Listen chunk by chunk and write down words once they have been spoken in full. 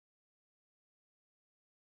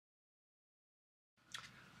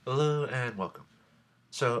Hello and welcome.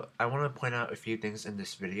 So I want to point out a few things in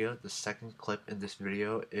this video. The second clip in this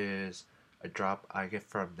video is a drop I get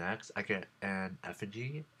from Next. I get an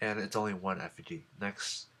effigy and it's only one effigy.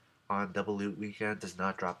 Next on Double Loot Weekend does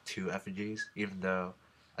not drop two effigies, even though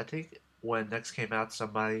I think when Next came out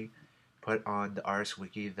somebody put on the RS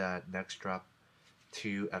wiki that Next dropped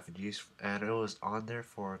two effigies and it was on there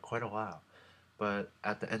for quite a while. But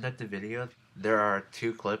at the end of the video, there are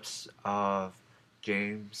two clips of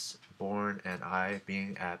James, Bourne, and I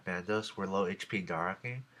being at Bandos. We're low HP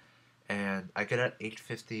Daraking, and I get an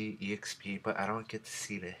 850 EXP, but I don't get to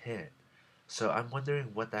see the hit. So I'm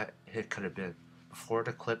wondering what that hit could have been. Before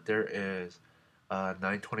the clip, there is a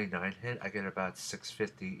 929 hit. I get about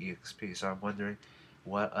 650 EXP, so I'm wondering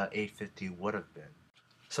what a 850 would have been.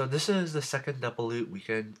 So this is the second double loot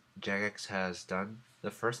weekend Jagex has done.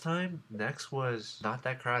 The first time Next was not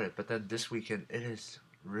that crowded, but then this weekend it is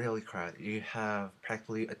really crowded. You have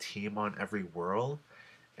practically a team on every world,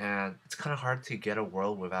 and it's kind of hard to get a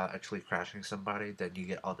world without actually crashing somebody. Then you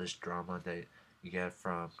get all this drama that you get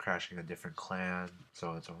from crashing a different clan, so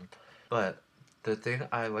on and so on. But the thing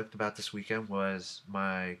I liked about this weekend was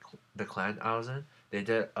the clan I was in. They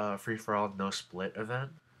did a free for all no split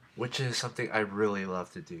event, which is something I really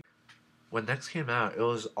love to do. When Next came out, it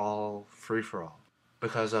was all free for all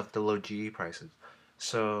because of the low GE prices.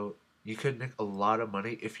 So you could make a lot of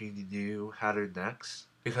money if you knew how to Next.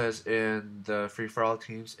 Because in the free for all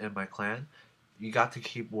teams in my clan, you got to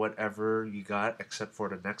keep whatever you got except for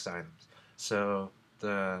the next items. So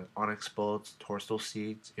the Onyx bolts, Torstal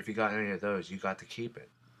seeds, if you got any of those, you got to keep it.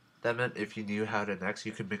 That meant if you knew how to Next,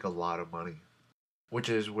 you could make a lot of money, which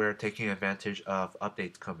is where taking advantage of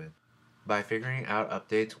updates come in. By figuring out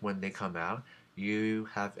updates when they come out, you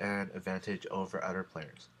have an advantage over other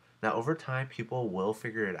players. Now, over time, people will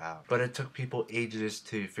figure it out, but it took people ages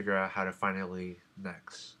to figure out how to finally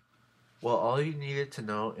Next. Well, all you needed to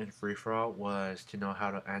know in free for all was to know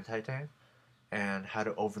how to anti-tank and how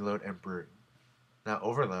to overload and brew. Now,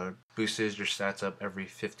 overload boosts your stats up every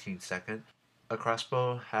 15 seconds. A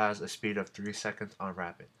crossbow has a speed of 3 seconds on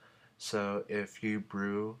rapid. So if you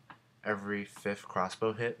brew every 5th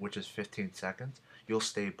crossbow hit, which is 15 seconds, you'll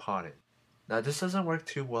stay potted. Now, this doesn't work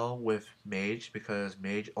too well with Mage because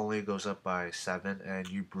Mage only goes up by 7 and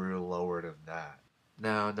you brew lower than that.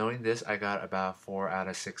 Now, knowing this, I got about 4 out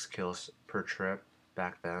of 6 kills per trip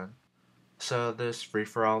back then. So this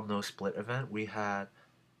free-for-all no split event, we had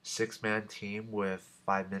 6-man team with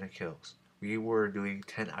 5-minute kills. We were doing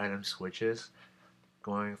 10 item switches,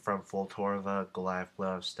 going from full Torva, Goliath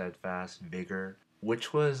Glove, Steadfast, Vigor,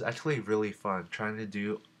 which was actually really fun, trying to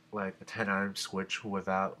do like a 10 item switch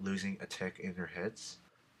without losing a tick in your hits.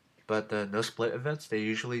 But the no split events, they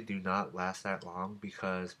usually do not last that long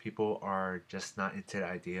because people are just not into the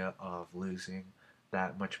idea of losing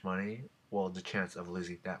that much money. Well, the chance of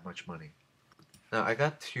losing that much money. Now, I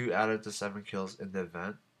got 2 out of the 7 kills in the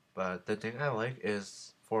event, but the thing I like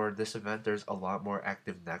is for this event, there's a lot more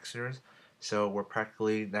active nexters, so we're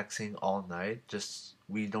practically nexing all night. Just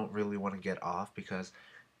we don't really want to get off because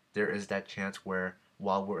there is that chance where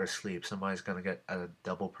while we're asleep, somebody's gonna get a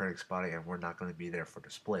double printing spotting and we're not gonna be there for the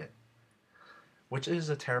split, which is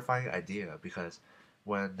a terrifying idea because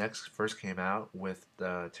when Next first came out with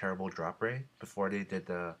the terrible drop rate before they did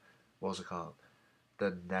the what was it called,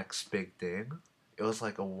 the next big thing, it was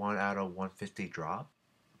like a 1 out of 150 drop.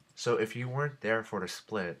 So if you weren't there for the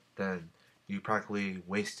split, then you practically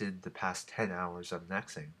wasted the past 10 hours of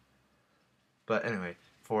nexting. But anyway,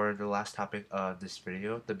 for the last topic of this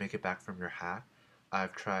video, to make it back from your hack,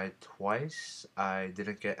 I've tried twice. I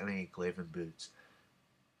didn't get any Glaven boots.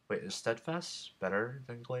 Wait, is Steadfast better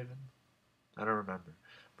than Glaven? I don't remember.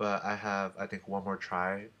 But I have, I think, one more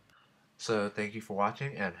try. So thank you for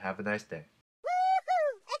watching and have a nice day.